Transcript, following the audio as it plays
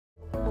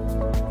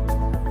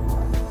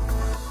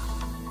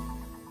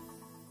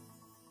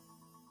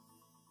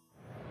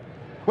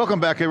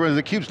Welcome back everyone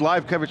to theCUBE's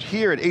live coverage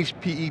here at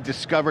HPE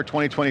Discover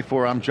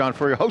 2024. I'm John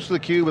Furrier, host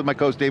of theCUBE with my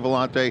co-host Dave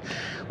Vellante.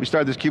 We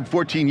started this CUBE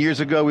 14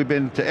 years ago. We've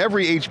been to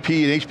every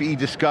HP and HPE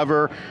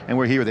Discover, and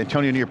we're here with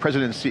Antonio Neri,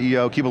 President and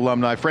CEO, CUBE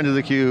alumni, friend of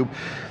theCUBE.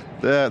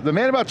 The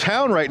man about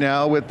town right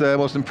now with the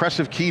most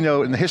impressive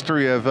keynote in the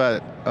history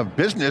of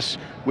business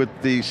with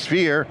the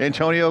Sphere.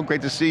 Antonio,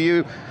 great to see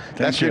you.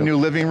 That's your new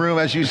living room,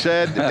 as you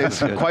said. It's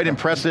quite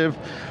impressive.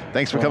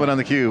 Thanks for coming on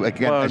theCUBE,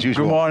 again, as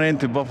usual. Good morning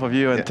to both of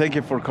you, and thank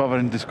you for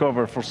covering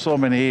Discover for so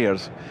many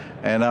years.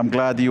 And I'm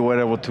glad you were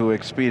able to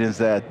experience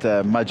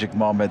that magic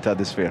moment at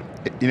the Sphere.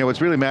 You know, what's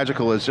really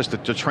magical is just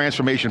the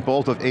transformation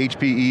both of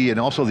HPE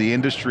and also the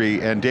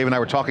industry, and Dave and I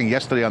were talking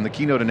yesterday on the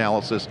keynote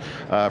analysis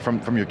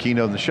from your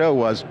keynote in the show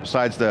was,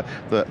 besides the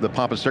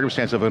pomp and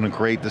circumstance of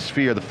the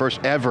Sphere, the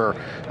first ever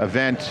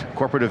event,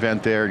 corporate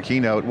event there in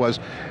keynote, was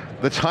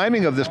the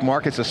timing of this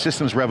market's a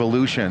systems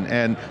revolution,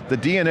 and the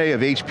DNA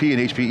of HP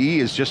and HPE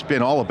has just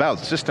been all about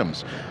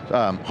systems.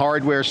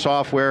 Hardware,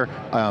 software,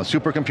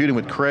 supercomputing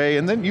with Cray,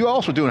 and then you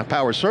also doing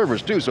power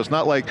servers too, so it's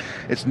not like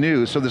it's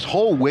new. So this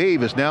whole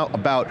wave is now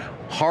about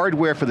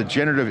hardware for the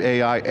generative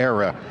AI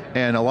era,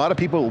 and a lot of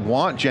people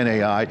want Gen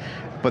AI,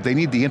 but they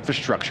need the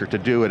infrastructure to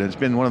do it, and it's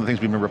been one of the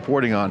things we've been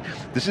reporting on.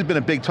 This has been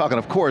a big talk, and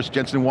of course,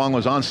 Jensen Huang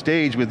was on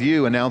stage with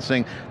you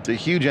announcing the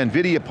huge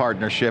NVIDIA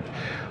partnership,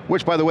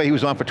 which, by the way, he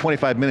was on for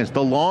 25 minutes,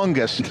 the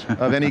longest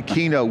of any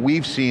keynote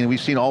we've seen. We've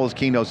seen all his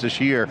keynotes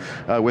this year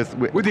with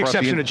the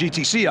exception of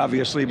GTC,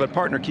 obviously, but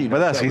partner keynotes. But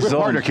that's his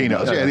partner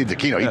keynotes. Yeah, the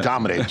keynote, he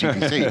dominated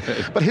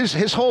GTC. But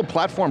his whole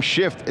platform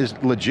shift is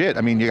legit.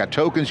 I mean, you got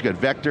tokens, you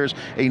got vectors,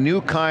 a new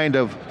kind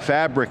of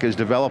fabric is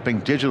developing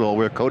digital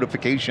where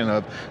codification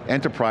of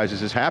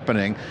enterprises is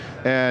happening,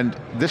 and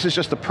this is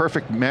just the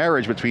perfect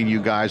marriage between you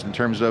guys in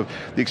terms of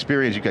the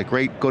experience. You got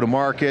great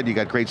go-to-market, you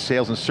got great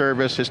sales and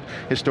service,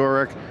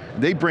 historic.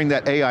 They bring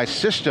that AI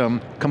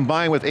system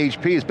combined with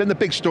HP. It's been the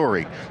big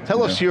story.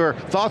 Tell us your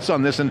thoughts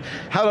on this and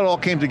how it all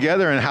came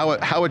together and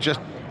how it just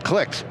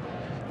clicked.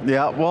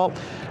 Yeah, well,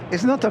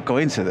 it's not a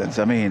coincidence.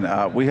 I mean,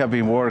 we have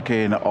been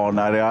working on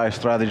our AI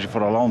strategy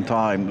for a long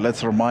time.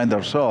 Let's remind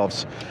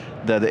ourselves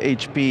that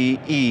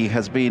HPE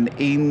has been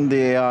in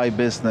the AI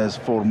business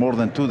for more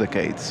than 2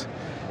 decades.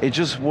 It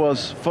just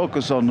was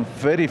focused on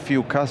very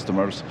few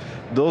customers,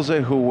 those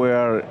who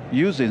were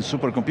using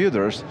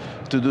supercomputers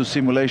to do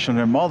simulation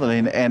and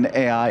modeling and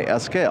AI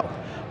at scale.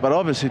 But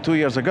obviously 2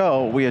 years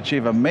ago, we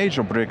achieved a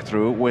major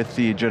breakthrough with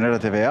the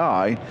generative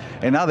AI,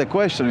 and now the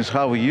question is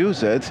how we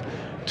use it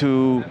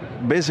to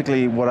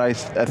basically what I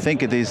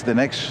think it is the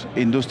next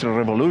industrial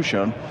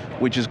revolution,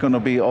 which is going to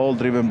be all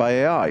driven by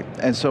AI.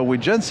 And so with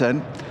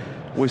Jensen,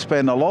 we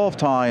spent a lot of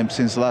time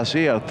since last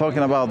year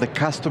talking about the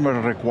customer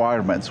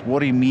requirements,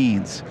 what it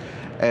means.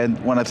 And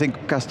when I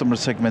think customer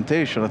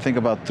segmentation, I think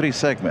about 3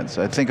 segments.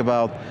 I think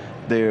about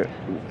the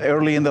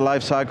early in the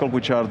life cycle,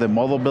 which are the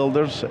model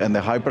builders and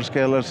the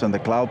hyperscalers and the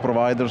cloud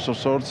providers of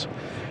sorts.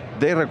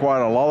 They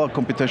require a lot of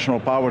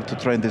computational power to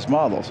train these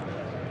models.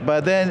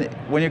 But then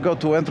when you go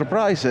to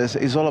enterprises,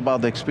 it's all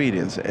about the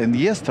experience. And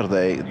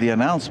yesterday, the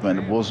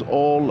announcement was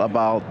all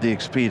about the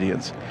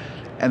experience.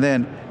 And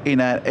then in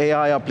an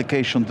AI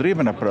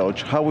application-driven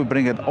approach, how we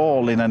bring it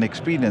all in an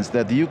experience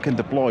that you can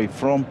deploy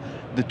from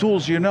the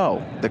tools you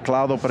know, the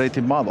cloud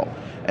operating model,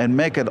 and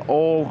make it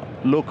all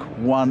look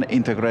one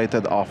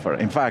integrated offer.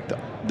 In fact,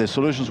 the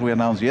solutions we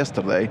announced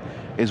yesterday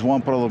is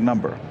one product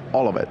number,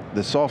 all of it.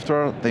 The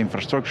software, the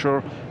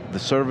infrastructure, the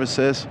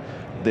services,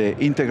 the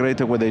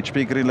integrated with the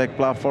HP GreenLake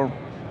platform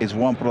is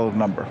one product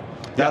number.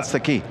 That's the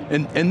key.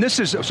 And this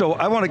is, so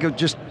I want to go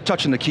just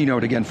touch on the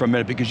keynote again for a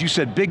minute, because you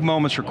said big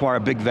moments require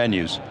big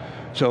venues.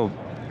 So,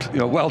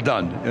 well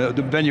done.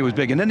 The venue was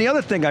big. And then the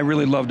other thing I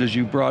really loved is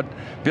you brought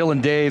Bill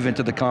and Dave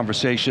into the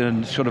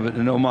conversation, sort of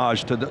an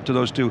homage to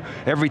those two.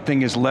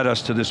 Everything has led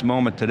us to this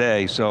moment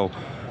today. So,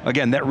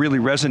 again, that really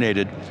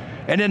resonated.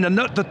 And then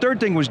the third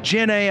thing was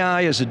Gen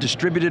AI as a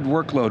distributed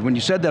workload. When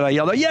you said that, I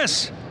yelled out,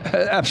 yes,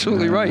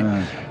 absolutely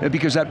right.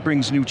 Because that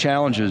brings new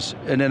challenges.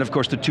 And then of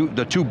course the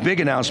two big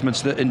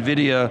announcements, the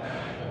NVIDIA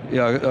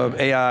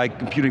AI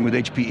computing with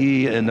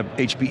HPE and the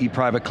HPE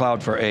private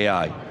cloud for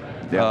AI.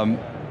 Yeah.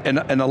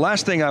 And the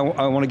last thing I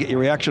want to get your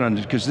reaction on,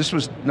 because this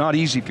was not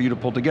easy for you to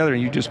pull together,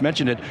 and you just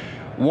mentioned it,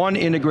 one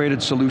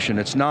integrated solution.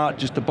 It's not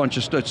just a bunch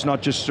of stuff, it's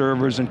not just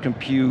servers and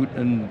compute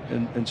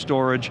and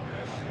storage.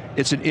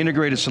 It's an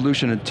integrated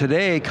solution, and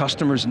today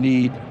customers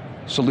need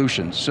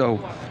solutions. So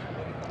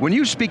when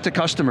you speak to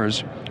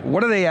customers,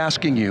 what are they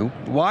asking you?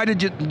 Why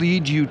did it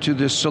lead you to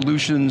this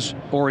solutions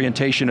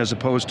orientation as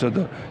opposed to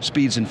the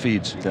speeds and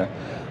feeds? Yeah.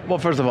 Well,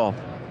 first of all,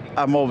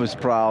 I'm always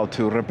proud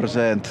to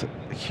represent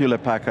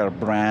Hewlett-Packard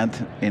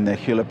brand in the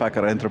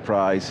Hewlett-Packard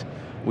enterprise.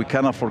 We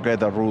cannot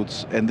forget our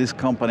roots, and this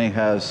company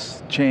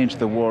has changed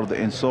the world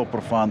in so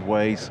profound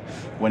ways.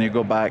 When you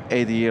go back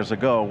 80 years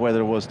ago,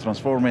 whether it was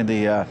transforming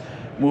the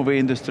movie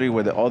industry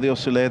with the audio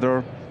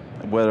oscillator,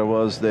 whether it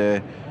was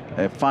the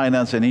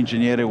finance and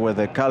engineering with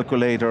the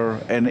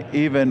calculator, and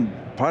even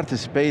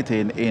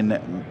participating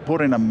in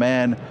putting a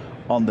man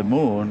on the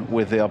moon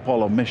with the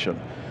Apollo mission.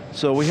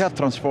 So we have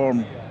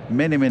transformed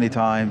many, many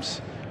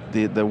times.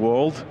 the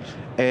world,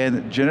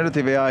 and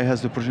generative AI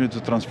has the opportunity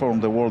to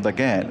transform the world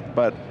again.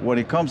 But when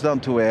it comes down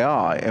to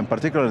AI, and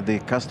particularly the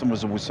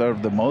customers that we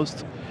serve the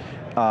most,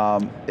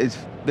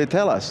 they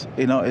tell us,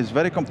 it's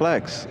very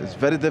complex, it's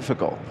very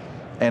difficult,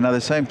 and at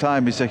the same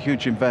time, it's a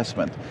huge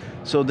investment.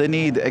 So they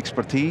need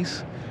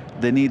expertise,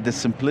 they need the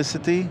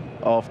simplicity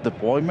of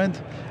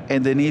deployment,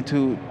 and they need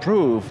to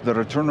prove the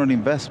return on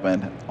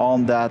investment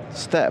on that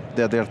step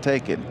that they're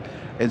taking.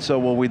 And so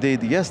what we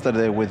did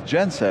yesterday with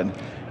Jensen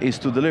is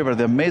to deliver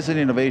the amazing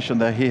innovation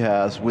that he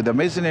has, with the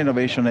amazing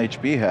innovation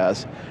HPE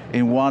has,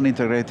 in one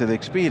integrated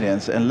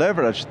experience, and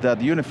leverage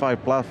that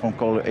unified platform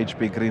called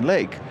HPE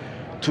GreenLake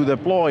to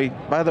deploy.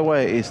 By the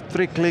way, it's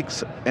 3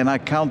 clicks, and I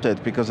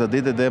counted because I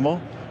did the demo,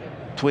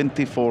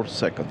 24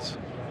 seconds.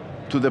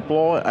 To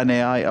deploy an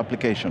AI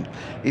application.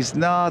 It's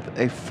not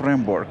a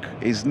framework,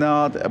 it's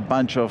not a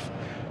bunch of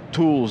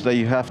tools that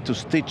you have to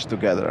stitch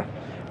together.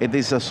 It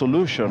is a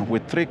solution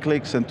with 3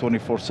 clicks and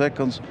 24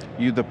 seconds,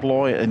 you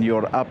deploy and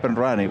you're up and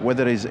running,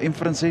 whether it's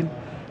inferencing,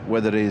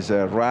 whether it's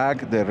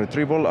RAG, the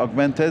retrieval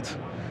augmented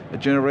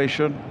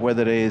generation,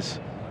 whether it is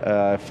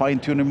a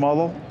fine-tuning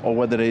model, or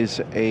whether it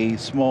is a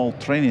small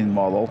training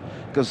model,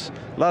 because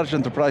large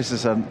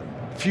enterprises are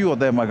few of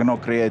them are going to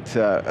create,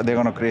 they're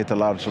going to create a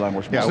large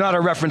language model. It's not a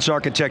reference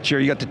architecture,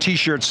 you got the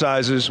t-shirt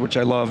sizes, which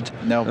I loved.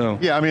 No. Oh.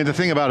 Yeah, I mean, the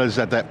thing about it is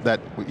that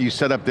you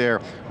set up there,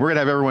 we're going to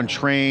have everyone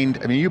trained.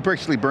 I mean, you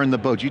basically burned the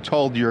boat. You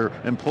told your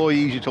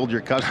employees, you told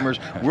your customers,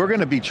 we're going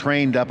to be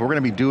trained up, we're going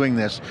to be doing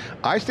this.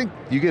 I think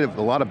you get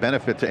a lot of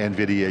benefit to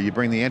NVIDIA. You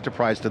bring the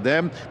enterprise to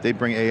them, they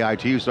bring AI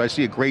to you, so I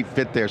see a great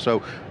fit there,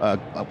 so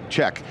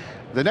check.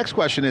 The next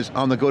question is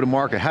on the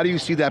go-to-market. How do you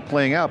see that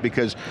playing out?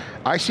 Because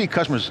I see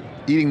customers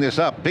eating this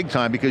up big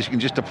time because you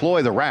can just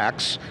deploy the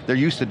racks. They're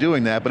used to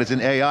doing that, but it's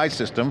an AI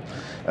system.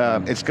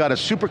 It's got a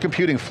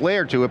supercomputing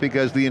flair to it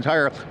because the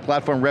entire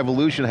platform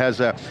revolution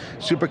has a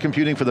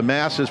supercomputing for the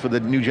masses, for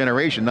the new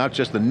generation, not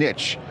just the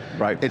niche.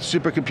 Right. It's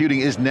supercomputing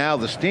is now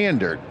the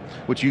standard,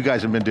 which you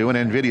guys have been doing,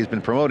 NVIDIA's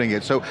been promoting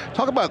it. So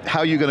talk about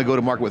how you're going to go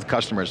to market with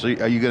customers.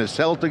 Are you going to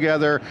sell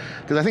together?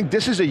 Because I think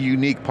this is a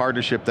unique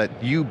partnership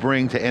that you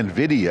bring to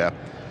NVIDIA.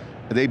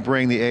 They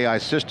bring the AI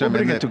system.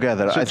 We'll bring it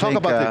together. So talk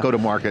about the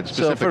go-to-market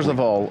specifically. So first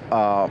of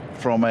all,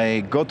 from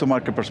a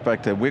go-to-market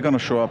perspective, we're going to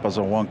show up as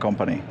a one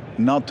company,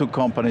 not 2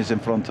 companies in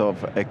front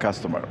of a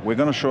customer. We're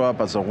going to show up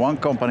as a one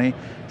company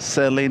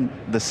selling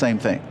the same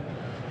thing.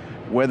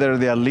 Whether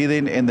they are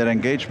leading in their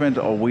engagement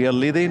or we are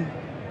leading,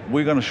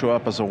 we're going to show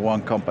up as a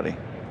one company.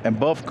 And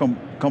both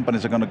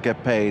companies are going to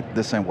get paid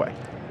the same way.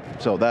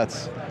 So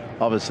that's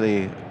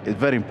obviously, it's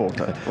very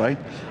important, right?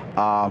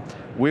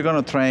 We're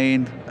going to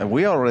train, and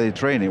we are already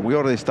training. We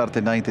already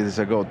started 90 days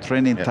ago,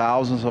 training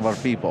thousands of our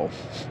people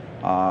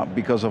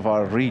because of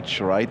our reach,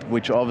 right?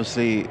 Which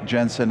obviously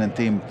Jensen and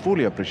team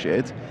fully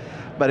appreciate,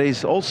 but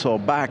it's also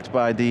backed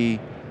by the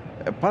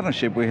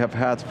partnership we have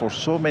had for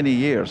so many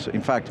years,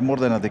 in fact, more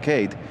than a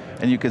decade.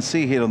 And you can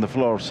see here on the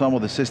floor some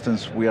of the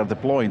systems we are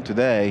deploying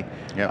today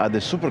at the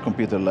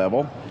supercomputer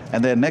level.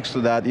 And then next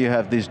to that, you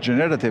have these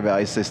generative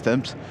AI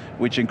systems,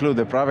 which include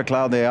the private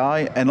cloud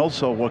AI, and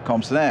also what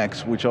comes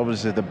next, which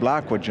obviously is the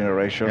Blackwell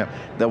generation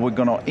that we're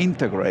going to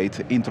integrate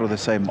into the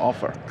same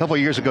offer. A couple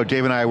of years ago,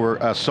 Dave and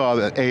I saw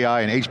that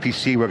AI and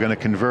HPC were going to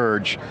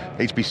converge,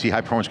 HPC,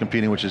 high performance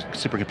computing, which is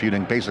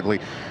supercomputing, basically.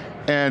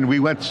 And we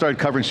started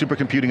covering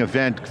supercomputing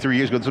event 3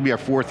 years ago. This will be our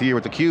 4th year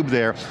with theCUBE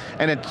there,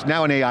 and it's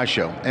now an AI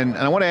show. And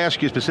I want to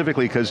ask you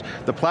specifically, because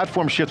the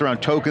platform shift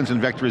around tokens and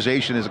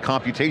vectorization is a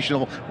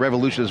computational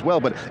revolution as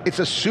well, but it's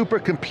a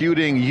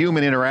supercomputing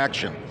human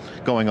interaction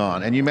going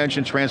on. And you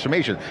mentioned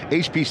transformation.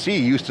 HPC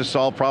used to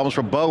solve problems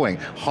for Boeing,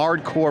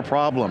 hardcore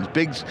problems,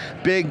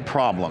 big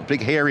problems,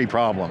 big hairy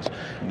problems.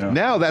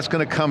 Now that's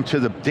going to come to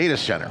the data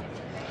center.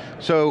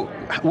 So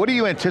what do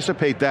you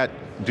anticipate that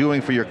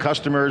doing for your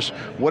customers?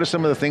 What are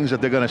some of the things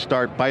that they're going to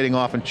start biting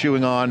off and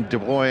chewing on,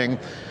 deploying?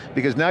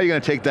 Because now you're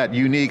going to take that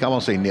unique, I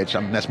won't say niche,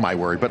 that's my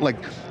word, but like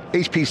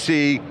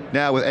HPC,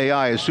 now with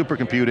AI as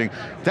supercomputing,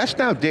 that's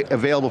now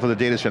available for the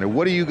data center.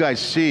 What do you guys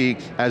see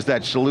as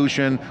that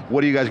solution?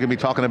 What are you guys going to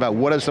be talking about?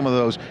 What are some of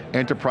those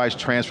enterprise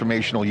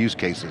transformational use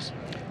cases?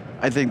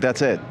 I think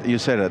that's it. You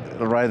said it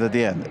right at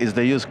the end. It's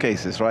the use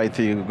cases, right?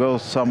 You go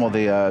some of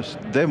the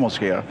demos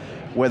here,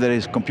 whether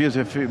it's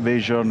computer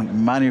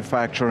vision,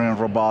 manufacturing,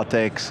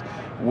 robotics,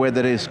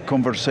 whether it's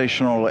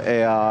conversational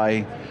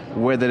AI,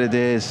 whether it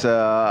is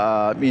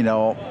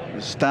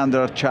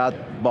standard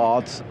chat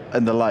bots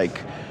and the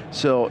like.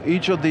 So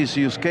each of these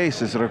use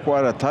cases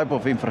require a type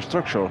of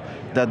infrastructure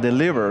that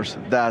delivers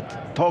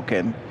that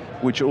token,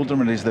 which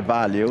ultimately is the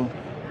value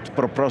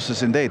for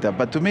processing data.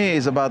 But to me,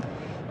 it's about,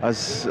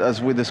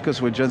 as we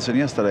discussed with Jensen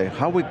yesterday,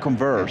 how we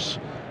converse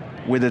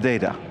with the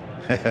data.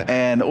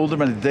 And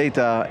ultimately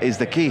data is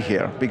the key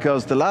here,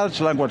 because the large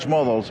language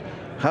models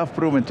have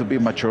proven to be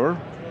mature,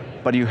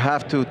 but you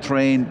have to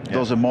train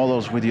those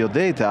models with your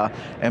data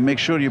and make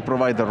sure you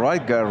provide the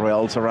right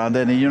guardrails around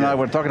it. And you and I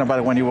were talking about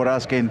it when you were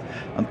asking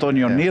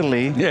Antonio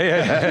Neri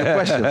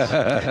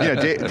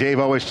questions. Dave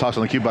always talks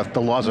on theCUBE about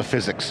the laws of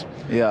physics.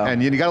 Yeah.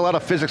 And you got a lot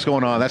of physics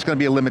going on. That's going to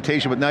be a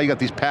limitation, but now you got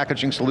these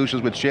packaging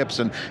solutions with chips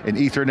and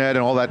Ethernet and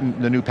all that,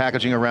 the new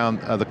packaging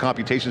around the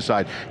computation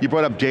side. You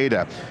brought up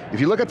data. If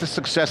you look at the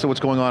success of what's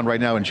going on right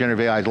now in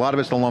generative AI, a lot of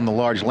it's along the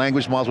large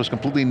language models, was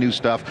completely new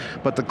stuff,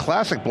 but the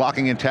classic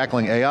blocking and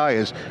tackling AI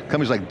is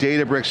companies like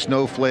Databricks,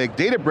 Snowflake.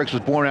 Databricks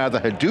was born out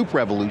of the Hadoop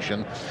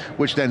revolution,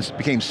 which then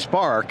became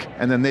Spark,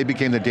 and then they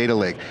became the data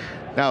lake.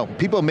 Now,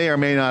 people may or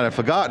may not have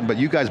forgotten, but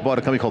you guys bought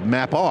a company called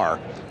MapR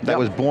that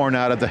was born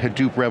out of the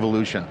Hadoop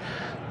revolution,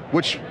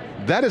 which,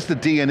 that is the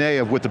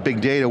DNA of what the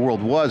big data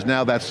world was,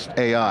 now that's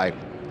AI.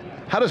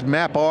 How does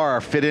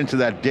MapR fit into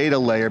that data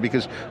layer?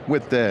 Because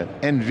with the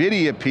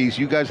NVIDIA piece,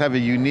 you guys have a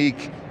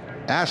unique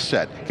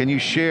asset. Can you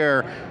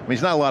share, I mean,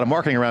 there's not a lot of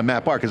marketing around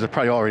MapR because it's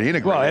probably already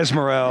integrated. Well,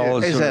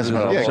 Esmeralda is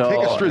Esmeralda. Yeah,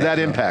 take us through that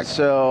impact.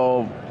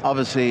 So,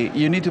 obviously,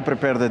 you need to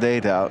prepare the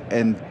data,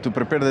 and to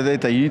prepare the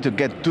data, you need to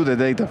get to the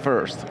data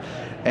first.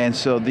 And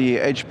so the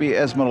HPE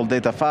Esmeralda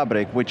Data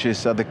Fabric, which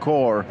is at the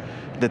core,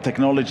 the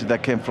technology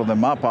that came from the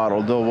MapR,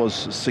 although was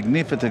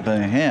significantly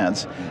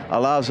enhanced,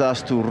 allows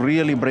us to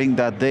really bring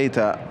that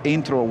data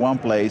into one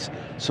place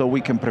so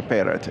we can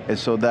prepare it. And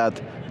so that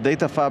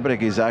data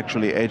fabric is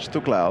actually edge to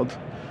cloud,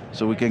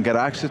 so we can get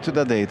access to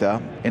the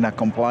data in a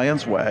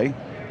compliance way,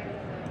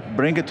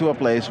 bring it to a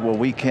place where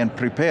we can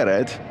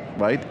prepare it,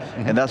 right?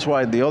 And that's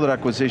why the other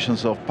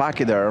acquisitions of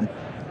Pachyderm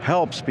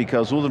helps,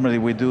 because ultimately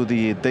we do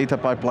the data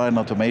pipeline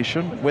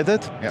automation with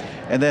it,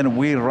 and then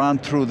we run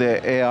through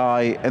the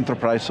AI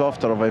enterprise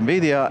software of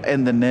NVIDIA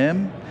and the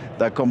NIM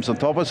that comes on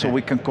top of it, so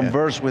we can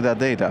converse with that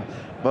data.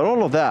 But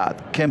all of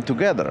that came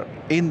together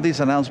in this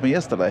announcement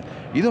yesterday.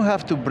 You don't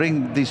have to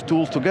bring these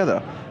tools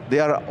together. They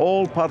are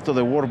all part of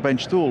the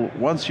Workbench tool.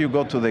 Once you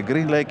go to the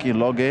Green Lake, you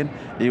log in,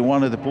 you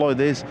want to deploy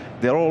this,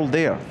 they're all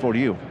there for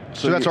you.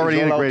 So that's already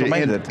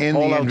integrated in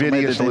the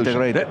NVIDIA solution.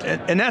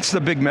 And that's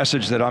the big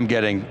message that I'm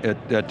getting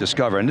at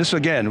Discover. And this,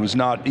 again, was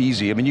not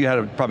easy. I mean, you had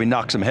to probably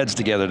knock some heads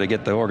together to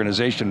get the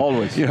organization.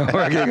 Always. You know,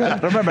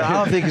 remember, I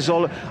don't think it's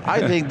all,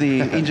 I think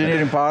the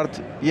engineering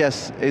part,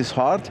 yes, is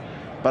hard,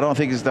 but I don't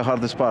think it's the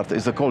hardest part,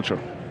 it's the culture.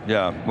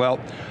 Yeah, well,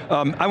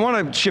 I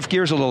want to shift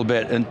gears a little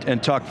bit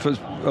and talk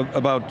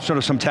about sort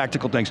of some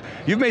tactical things.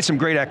 You've made some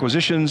great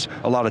acquisitions,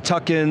 a lot of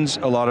tuck-ins,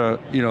 a lot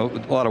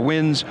of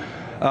wins.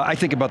 I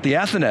think about the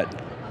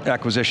Ethernet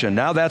acquisition.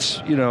 Now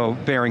that's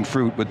bearing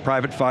fruit with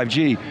private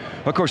 5G.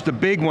 Of course, the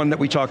big one that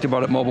we talked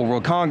about at Mobile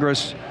World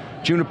Congress,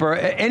 Juniper.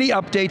 Any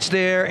updates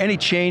there? Any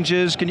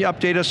changes? Can you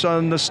update us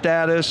on the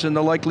status and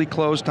the likely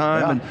close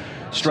time and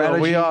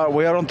strategy? So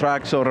we are on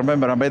track. So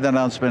remember, I made the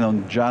announcement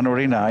on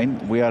January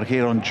 9. We are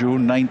here on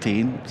June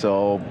 19,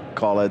 so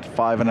call it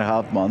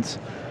 5.5 months.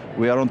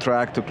 We are on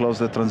track to close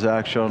the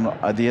transaction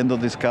at the end of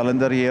this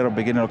calendar year, or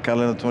beginning of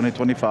calendar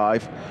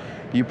 2025.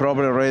 You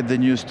probably read the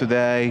news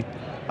today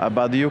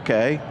about the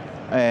UK,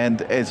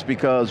 and it's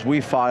because we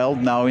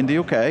filed now in the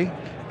UK,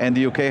 and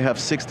the UK have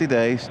 60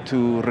 days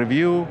to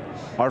review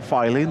our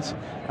filings,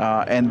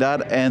 and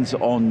that ends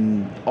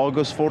on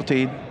August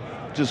 14.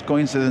 Just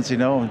coincidence,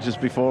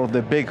 just before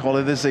the big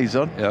holiday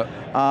season.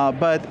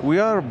 But we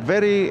are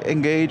very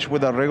engaged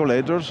with our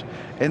regulators,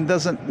 and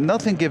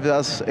nothing gives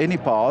us any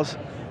pause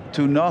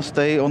to not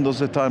stay on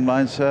those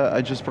timelines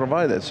I just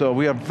provided. So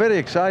we are very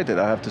excited,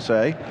 I have to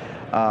say,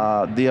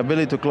 the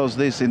ability to close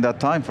this in that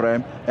time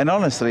frame, and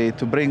honestly,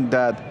 to bring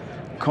that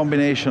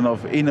combination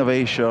of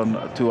innovation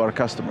to our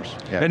customers.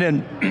 And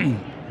then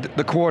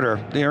the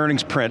quarter, the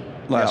earnings print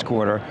last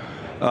quarter,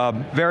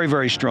 very,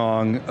 very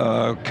strong.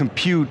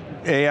 Compute,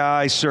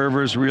 AI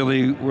servers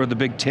really were the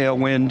big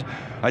tailwind.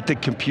 I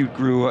think compute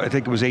grew, I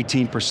think it was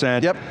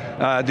 18%.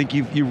 I think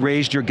you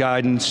raised your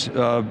guidance.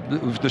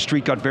 The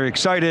street got very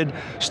excited.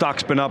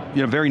 Stock's been up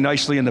very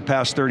nicely in the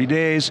past 30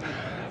 days.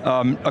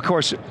 Of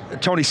course,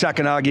 Tony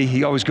Sacconaghi,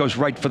 he always goes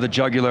right for the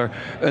jugular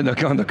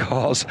on the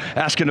calls,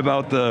 asking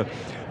about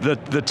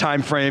the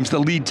time frames, the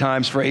lead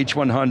times for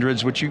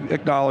H100s, which you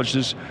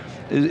acknowledged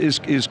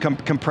is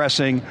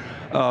compressing.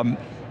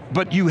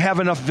 But you have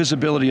enough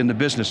visibility in the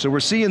business. So we're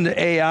seeing the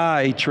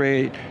AI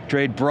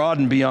trade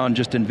broaden beyond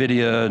just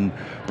NVIDIA and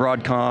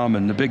Broadcom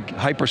and the big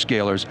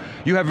hyperscalers.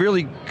 You have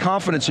really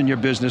confidence in your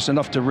business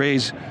enough to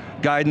raise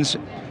guidance,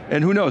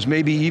 and who knows,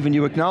 maybe even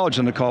you acknowledge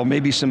on the call,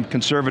 maybe some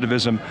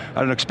conservatism. I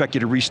don't expect you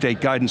to restate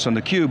guidance on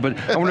theCUBE, but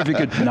I wonder if you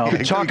could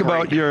talk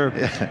about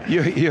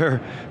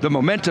the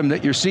momentum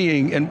that you're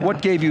seeing, and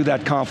what gave you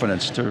that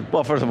confidence to...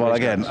 Well, first of all,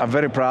 again, I'm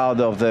very proud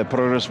of the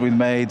progress we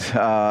made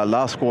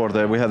last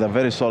quarter. We had a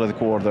very solid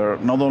quarter.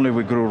 Not only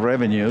we grew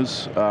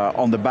revenues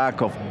on the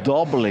back of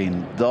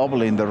doubling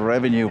the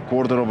revenue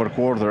quarter over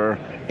quarter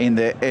in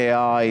the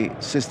AI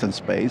system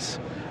space,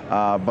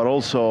 but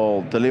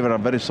also deliver a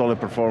very solid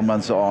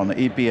performance on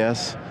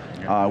EPS,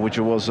 which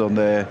was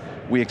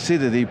we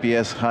exceeded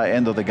EPS high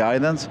end of the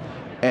guidance,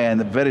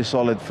 and very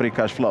solid free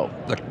cash flow.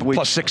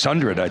 Plus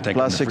 600, I think.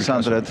 Plus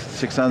 600,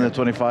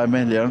 625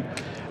 million.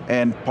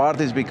 And part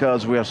is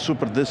because we are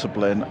super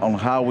disciplined on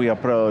how we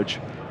approach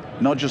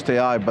not just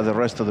AI, but the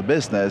rest of the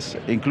business,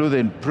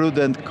 including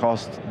prudent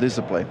cost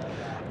discipline.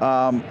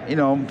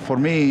 For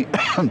me,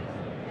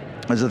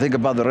 as I think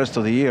about the rest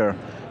of the year,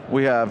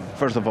 we have,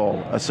 first of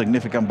all, a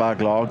significant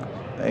backlog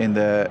in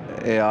the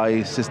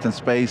AI system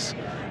space.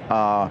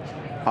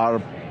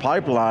 Our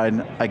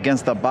pipeline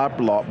against the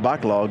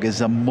backlog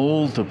is a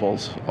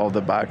multiples of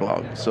the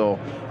backlog. So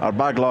our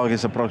backlog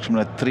is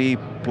approximately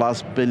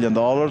 $3+ billion,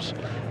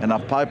 and our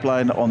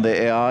pipeline on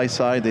the AI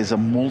side is a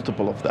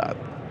multiple of that.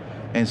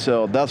 And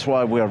so that's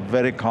why we are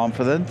very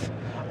confident.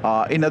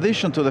 In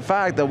addition to the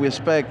fact that we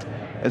expect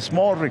a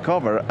small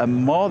recovery, a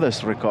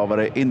modest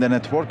recovery in the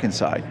networking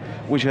side,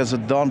 which has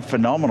done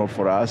phenomenal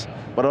for us,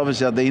 but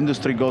obviously as the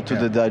industry go to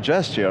the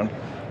digestion,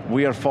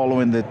 we are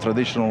following the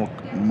traditional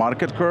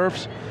market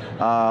curves,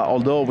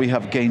 although we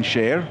have gained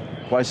share,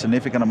 quite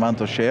significant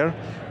amount of share,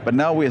 but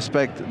now we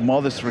expect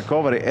modest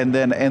recovery and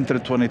then enter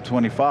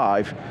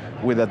 2025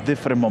 with a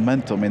different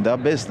momentum in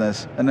that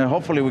business, and then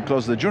hopefully we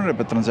close the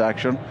Juniper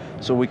transaction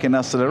so we can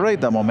accelerate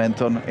that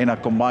momentum in a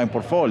combined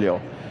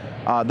portfolio.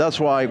 That's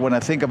why when I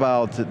think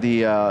about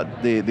the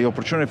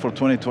opportunity for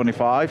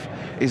 2025,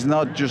 it's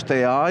not just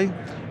AI,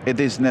 it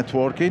is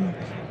networking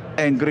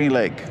and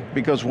GreenLake.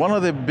 Because one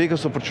of the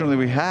biggest opportunity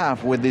we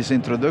have with this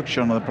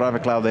introduction of the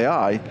private cloud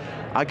AI,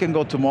 I can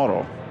go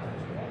tomorrow,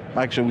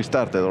 actually we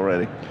started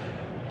already,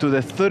 to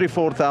the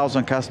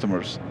 34,000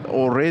 customers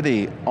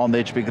already on the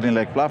HPE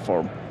GreenLake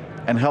platform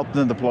and help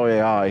them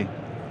deploy AI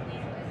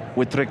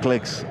with 3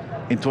 clicks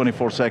in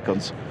 24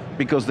 seconds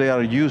because they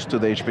are used to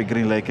the HPE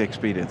GreenLake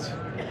experience.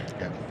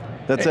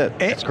 That's it.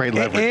 That's great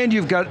leverage. And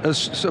you've got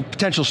a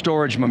potential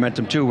storage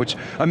momentum too, which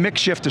a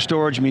mix shift to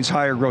storage means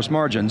higher gross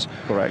margins.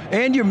 Correct.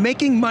 And you're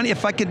making money,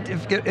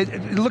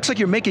 it looks like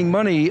you're making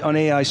money on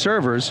AI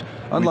servers,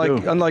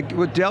 unlike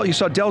with Dell. You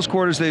saw Dell's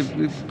quarters, they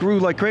grew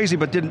like crazy,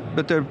 but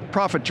their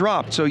profit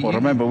dropped. So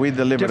remember, we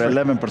delivered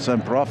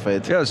 11%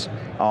 profit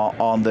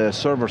on the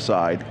server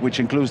side, which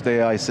includes the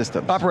AI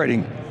systems.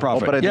 Operating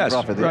profit. Operating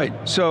profit, yeah.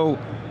 Right. So,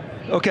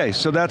 okay,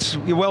 so that's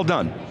well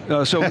done.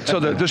 So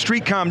the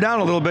street calmed down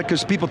a little bit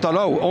because people thought,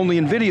 oh, only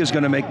NVIDIA's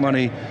going to make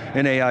money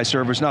in AI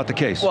servers, not the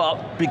case.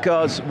 Well,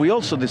 because we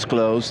also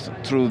disclosed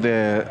through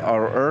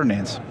our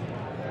earnings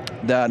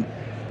that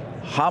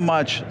how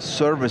much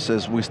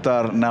services we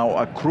start now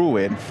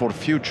accruing for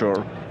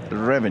future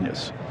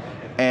revenues.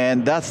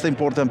 And that's the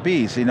important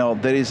piece.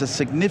 There is a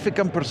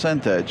significant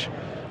percentage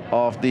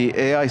of the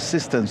AI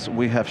systems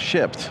we have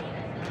shipped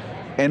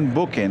and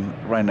booking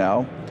right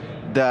now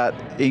that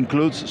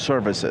includes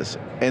services.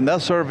 And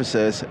that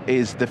services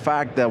is the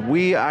fact that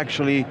we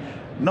actually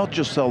not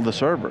just sell the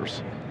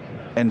servers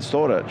and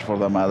storage for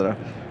that matter,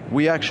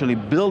 we actually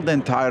build the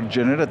entire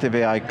generative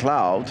AI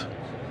cloud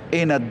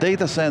in a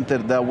data center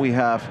that we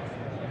have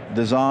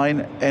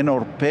designed and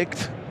or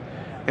picked,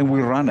 and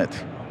we run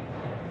it.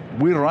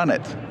 We run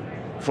it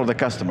for the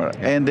customer,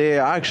 and they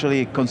are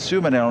actually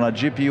consuming it on a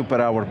GPU per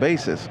hour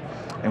basis.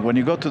 And when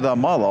you go to that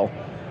model,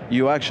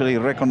 you actually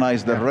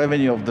recognize the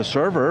revenue of the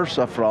servers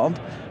up front,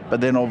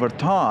 but then over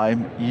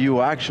time,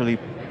 you actually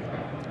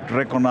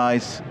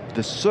recognize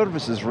the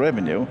services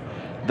revenue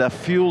that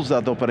fuels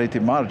that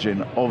operating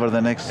margin over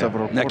the next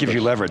several quarters. That gives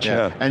you leverage,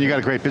 And you got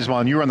a great business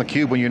model. And you were on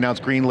theCUBE when you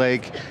announced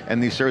GreenLake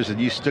and these services,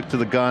 you stuck to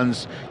the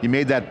guns, you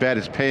made that bet,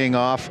 it's paying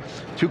off.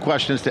 2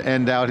 questions to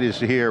end out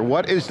is here.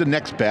 What is the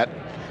next bet?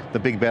 The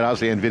big bet,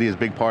 obviously NVIDIA is a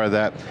big part of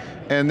that.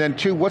 And then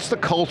 2, what's the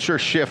culture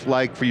shift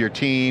like for your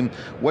team?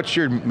 What's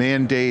your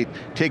mandate?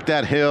 Take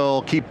that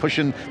hill, keep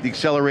pushing the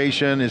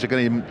acceleration. Is it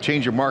going to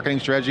change your marketing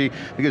strategy?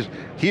 Because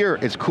here,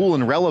 it's cool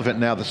and relevant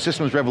now. The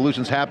systems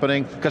revolution's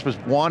happening. Customers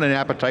want an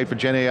appetite for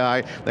Gen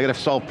AI. They got to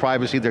solve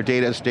privacy, their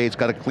data estate's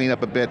got to clean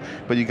up a bit.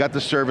 But you got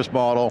the service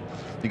model,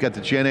 you got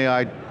the Gen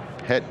AI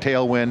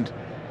tailwind.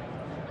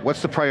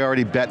 What's the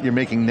priority bet you're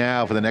making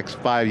now for the next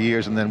 5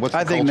 years, and then what's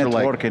the culture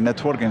like? I think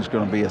networking is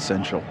going to be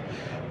essential.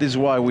 This is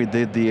why we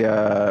did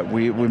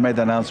we made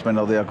the announcement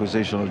of the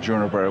acquisition of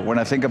Juniper. When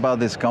I think about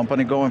this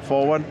company going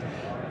forward,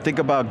 think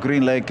about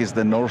GreenLake is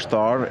the North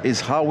Star,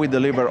 is how we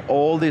deliver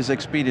all these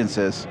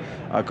experiences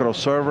across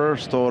server,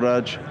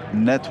 storage,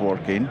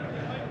 networking,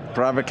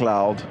 private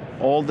cloud,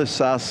 all the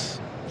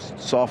SaaS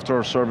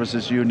software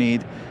services you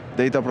need,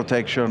 data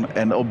protection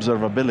and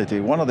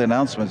observability. One of the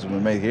announcements we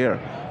made here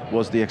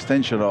was the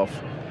extension of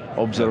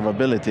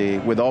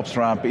observability with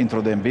OpsRamp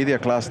into the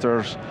NVIDIA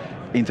clusters,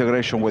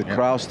 integration with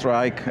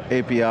CrowdStrike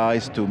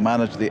APIs to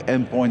manage the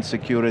endpoint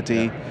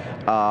security,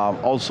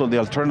 also the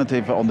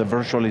alternative on the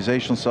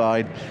virtualization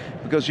side,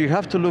 because you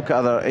have to look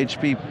at our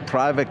HPE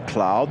private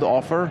cloud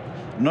offer,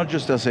 not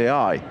just as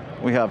AI.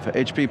 We have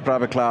HPE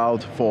private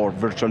cloud for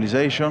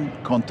virtualization,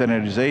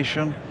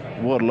 containerization,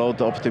 workload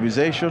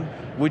optimization.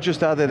 We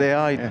just added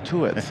AI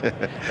to it.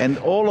 And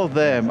all of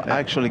them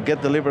actually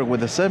get delivered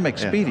with the same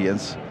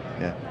experience,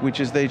 which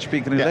is the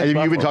HPE GreenLake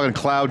platform. You've been talking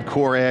cloud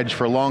core edge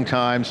for a long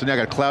time, so now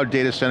got cloud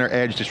data center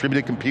edge,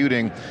 distributed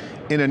computing,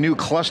 in a new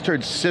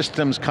clustered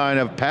systems kind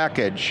of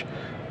package.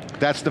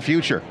 That's the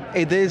future.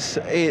 It is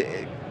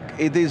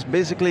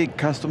basically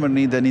customer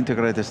need an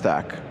integrated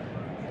stack.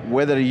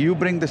 whether you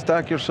bring the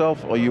stack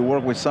yourself or you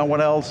work with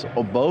someone else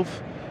or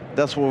both,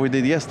 that's what we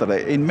did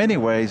yesterday. In many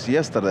ways,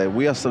 yesterday,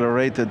 we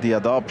accelerated the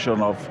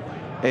adoption of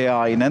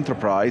AI in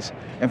enterprise,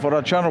 and for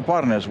our channel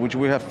partners, which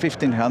we have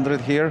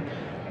 1,500 here,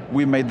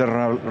 we made them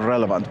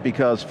relevant,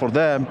 because for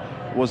them,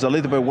 was a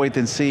little bit wait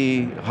and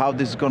see how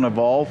this is going to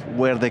evolve,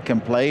 where they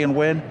can play and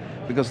win,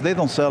 because they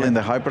don't sell in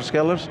the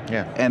hyperscalers,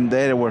 and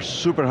they were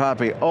super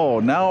happy. Oh,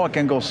 now I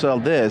can go sell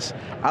this.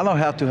 I don't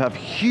have to have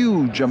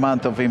huge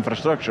amount of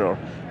infrastructure.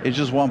 It's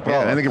just one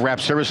product. And they can wrap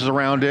services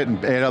around it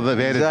and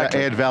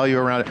add value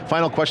around it.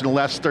 Final question, the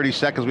last 30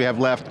 seconds we have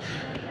left.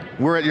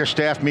 We're at your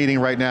staff meeting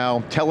right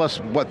now. Tell us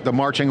what the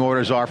marching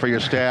orders are for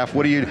your staff.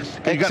 What do you...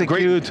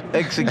 Execute.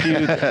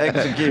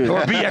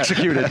 Or be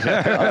executed.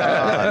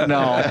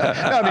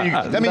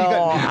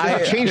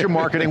 You change your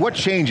marketing. What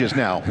changes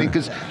now?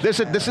 Because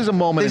this is a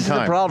moment in time. This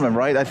is the problem,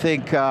 right? I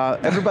think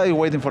everybody's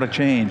waiting for a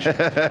change.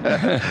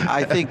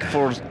 I think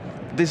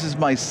this is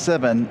my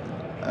 7th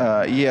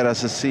year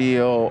as a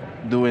CEO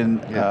doing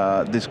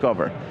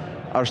Discover.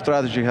 Our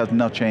strategy has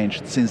not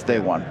changed since day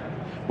one.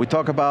 We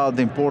talk about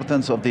the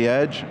importance of the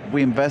edge.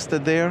 We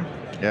invested there.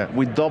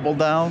 We doubled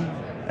down,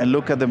 and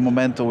look at the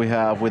momentum we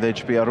have with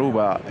HPE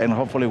Aruba, and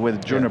hopefully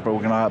with Juniper, we're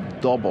going to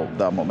have double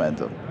that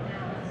momentum.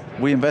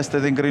 We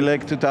invested in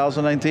GreenLake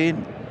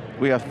 2019.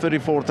 We have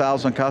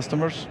 34,000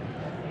 customers,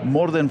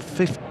 more than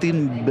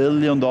 $15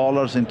 billion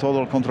in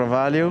total contract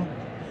value.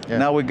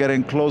 Now we're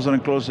getting closer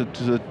and closer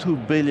to the 2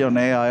 billion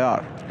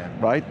AIR,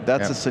 right?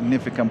 That's a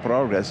significant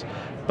progress.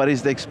 But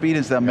it's the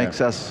experience that makes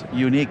us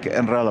unique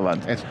and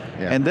relevant.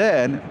 And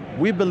then,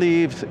 we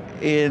believed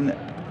in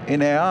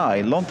AI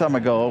a long time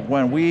ago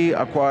when we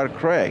acquired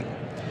Cray.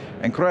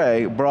 And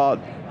Cray brought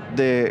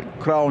the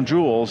crown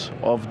jewels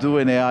of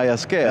doing AI at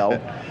scale,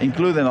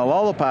 including a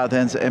lot of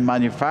patents and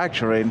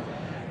manufacturing,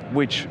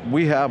 which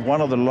we have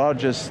one of the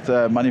largest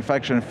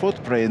manufacturing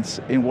footprints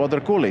in water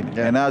cooling.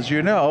 And as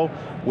you know,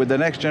 with the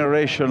next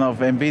generation of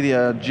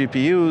NVIDIA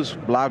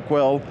GPUs,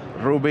 Blackwell,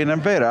 Rubin,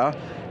 and Vera,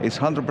 it's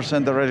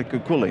 100% direct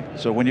liquid cooling.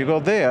 So when you go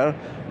there,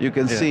 you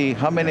can see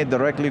how many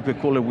direct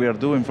liquid cooling we are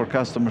doing for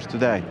customers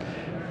today.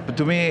 But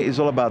to me, it's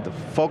all about the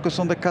focus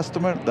on the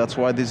customer. That's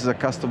why this is a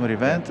customer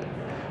event.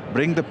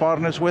 Bring the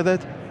partners with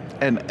it,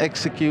 and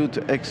execute,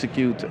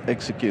 execute,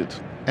 execute.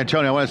 And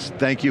Tony, I want to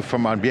thank you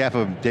on behalf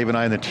of Dave and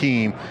I and the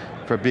team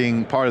for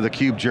being part of the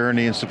CUBE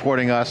journey and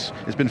supporting us.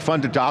 It's been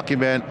fun to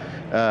document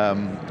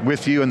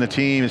with you and the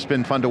team. It's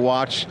been fun to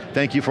watch.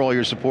 Thank you for all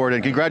your support,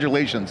 and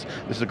congratulations.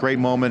 This is a great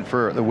moment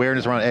for the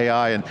awareness around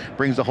AI and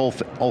brings the whole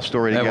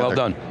story together. Well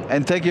done.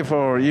 And thank you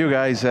for you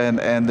guys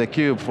and the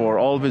CUBE for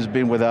always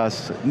being with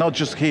us, not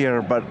just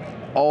here, but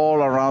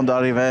all around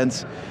our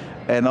events.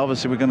 And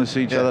obviously we're going to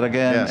see each other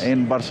again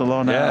in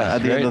Barcelona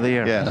at the end of the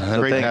year. So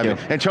great to have you.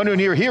 Antonio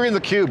Neri here in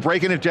theCUBE,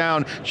 breaking it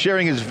down,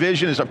 sharing his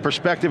vision, his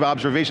perspective,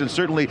 observation,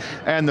 certainly,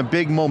 and the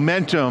big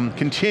momentum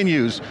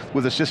continues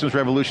with the systems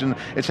revolution.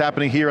 It's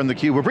happening here on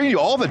theCUBE. We're bringing you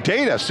all the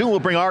data. Soon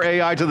we'll bring our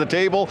AI to the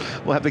table.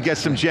 We'll have to get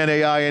some Gen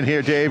AI in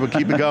here, Dave. We'll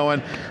keep it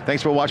going.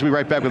 Thanks for watching. We'll be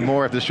right back with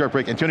more after this short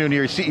break. Antonio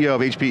Neri, CEO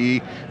of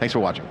HPE. Thanks for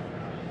watching.